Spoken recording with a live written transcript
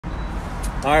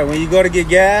All right, when you go to get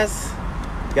gas,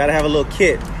 you gotta have a little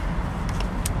kit.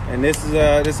 And this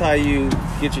is how you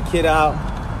get your kit out.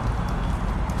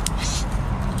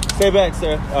 Stay back,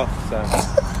 sir. Oh, sorry.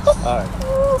 All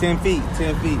right, 10 feet,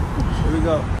 10 feet. Here we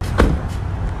go.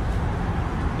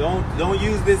 Don't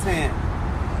use this hand.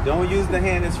 Don't use the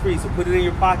hand that's free. So put it in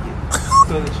your pocket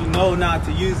so that you know not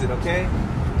to use it. Okay.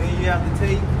 Then you have to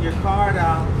take your card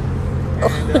out.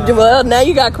 And, well, now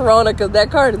you got corona because that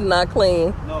card is not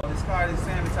clean. No, this card is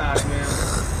sanitized, man.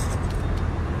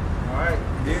 All right,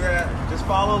 do that. Just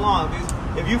follow along.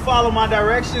 If you follow my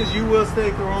directions, you will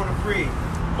stay corona free.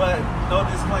 But no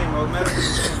disclaimer, medical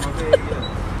disclaimer. Okay,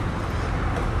 yeah.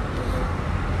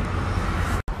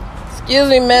 Excuse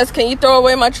me, miss. Can you throw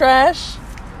away my trash?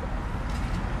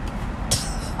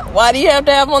 Why do you have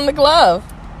to have on the glove?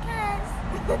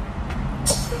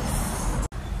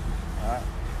 Alright,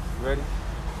 ready?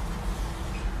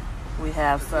 We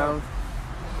have some.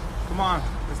 Come on,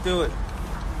 let's do it.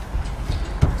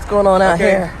 What's going on out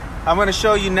here? I'm going to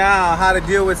show you now how to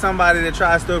deal with somebody that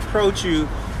tries to approach you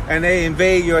and they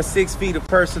invade your 6 feet of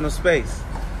personal space.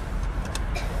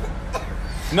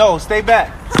 No, stay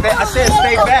back. I said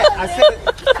stay back. I said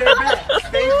stay back.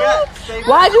 Stay back. Stay back.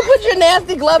 Why'd you put your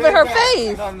nasty glove in her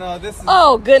face? No, this is...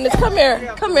 Oh, goodness. Come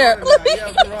here. Come here.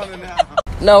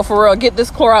 No, for real. Get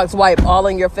this Clorox wipe all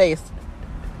in your face.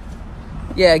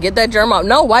 Yeah, get that germ off.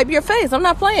 No, wipe your face. I'm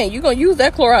not playing. You're going to use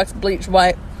that Clorox bleach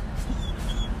wipe.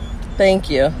 Thank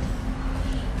you.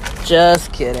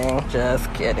 Just kidding.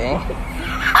 Just kidding.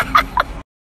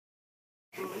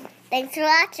 Thanks for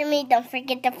watching me. Don't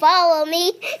forget to follow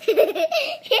me.